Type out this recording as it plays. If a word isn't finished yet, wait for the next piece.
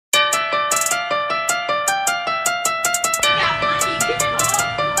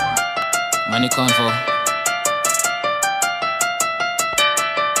mxneyconvo.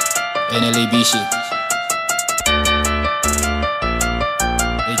 N.L.A.B shit.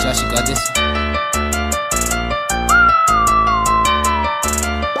 Hey Josh, you got this?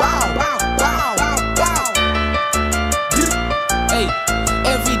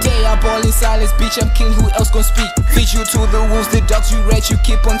 Ball in silence, bitch, I'm king, who else gon' speak? Feed you to the wolves, the dogs you red, you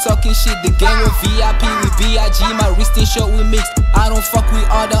keep on talking shit. The gang with V.I.P, with B.I.G, my wrist in short, we mixed. I don't fuck with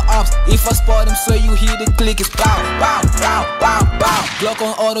all the opps, if I spot them so you hear the click, it's bow, bow, bow, bow, bow. Glock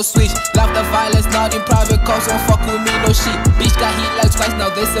on auto switch, love the violence, not in private cars, don't fuck with me, no shit. Bitch got hit like twice, now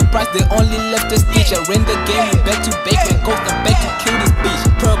they surprised, they only left a stitch. I ran the game, we back to back, and coast, I'm back to kill this bitch.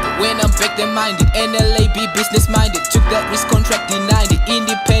 Purple, when I'm back, they minded, N.L.A.B business minded, took that risk contract, denied it,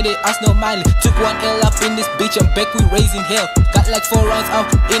 independent, no mindless. Took one L up in this bitch, I'm back, we raising hell. Got like 4 rounds out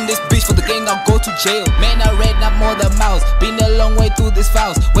in this bitch, for the gang I'll go to jail. Man, I read not more than mouse, been a long way through these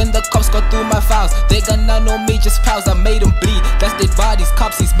files. When the cops got through my files, they got none on me, just pals. I made them bleed, that's their bodies,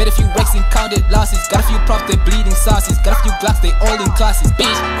 copsies. Made a few wrecks and counted losses. Got a few props, they bleeding sauces. Got a few Glocks, they all in classes.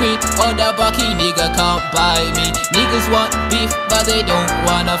 Bitch, quit, all that bucky, nigga can't buy me. Niggas want beef, but they don't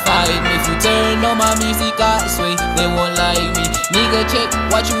wanna fight me. If you turn on my music, I swear they won't like me. Nigga, check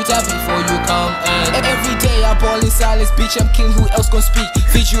what you tap before you come and every day I ball in silence, bitch, I'm king, who else gon' speak?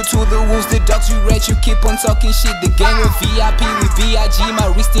 Feed you to the wolves, the dogs you red, you keep on talking shit. The gang with V.I.P, with B.I.G,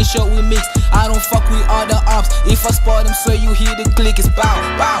 my wrist in short, we mixed. I don't fuck with all the opps, if I spot them so you hear the click, it's bow,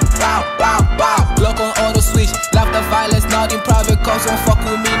 bow, bow, bow, bow. Glock on auto switch, love the violence, not in private cars, don't fuck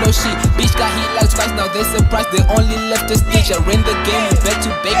with me, no shit. Bitch got hit like twice, now they surprised, they only left a stitch. I ran the game, we back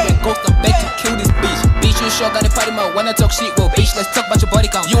to back, and ghost, I'm back to kill this bitch. Bitch, you sure got a party mouth, wanna talk shit, well bitch, let's talk about your body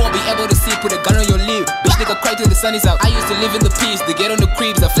count. You won't be able to see, put a gun on your lip. Bitch, nigga cry till the sun is out. I used to live in the peace, they get on the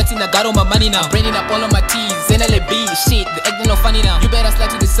cribs. I'm flexing, I got all my money now. Branding up all of my T's, N.L.A.B, shit, the acting no funny now. You better slide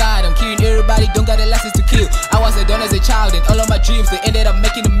to the side, I'm killing everybody, don't got a license to kill. I was a don as a child, and all of my dreams, they ended up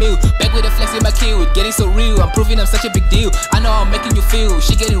making a meal. Back with the flex in my kill, getting so real, I'm proving I'm such a big deal. I know I'm making you feel,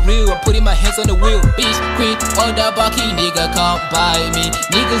 she getting real, I'm putting my hands on the wheel. Bitch, quit, all that bucky, nigga can't buy me.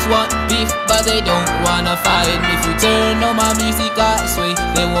 Niggas want beef, but they don't wanna fight me. If you turn on my music, I swear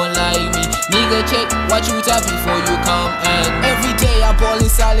they won't like me. Nigga, check what you tap before you come and every day I ball in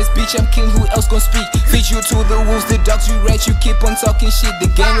silence, bitch, I'm king, who else gon' speak? Feed you to the wolves, the dogs you red, you keep on talking shit.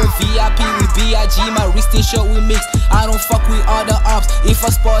 The gang with V.I.P, with B.I.G, my wrist in short, we mixed. I don't fuck with all the opps, if I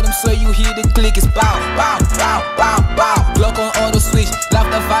spot them so you hear the click, it's bow, bow, bow, bow, bow. Glock on auto switch,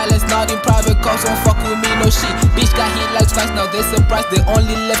 love the violence, not in private cars, don't fuck with me, no shit. Bitch got hit like twice, now they surprised, they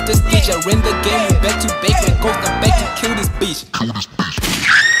only left a stitch. I ran the game, we back to back, and ghost, I'm back to kill this bitch.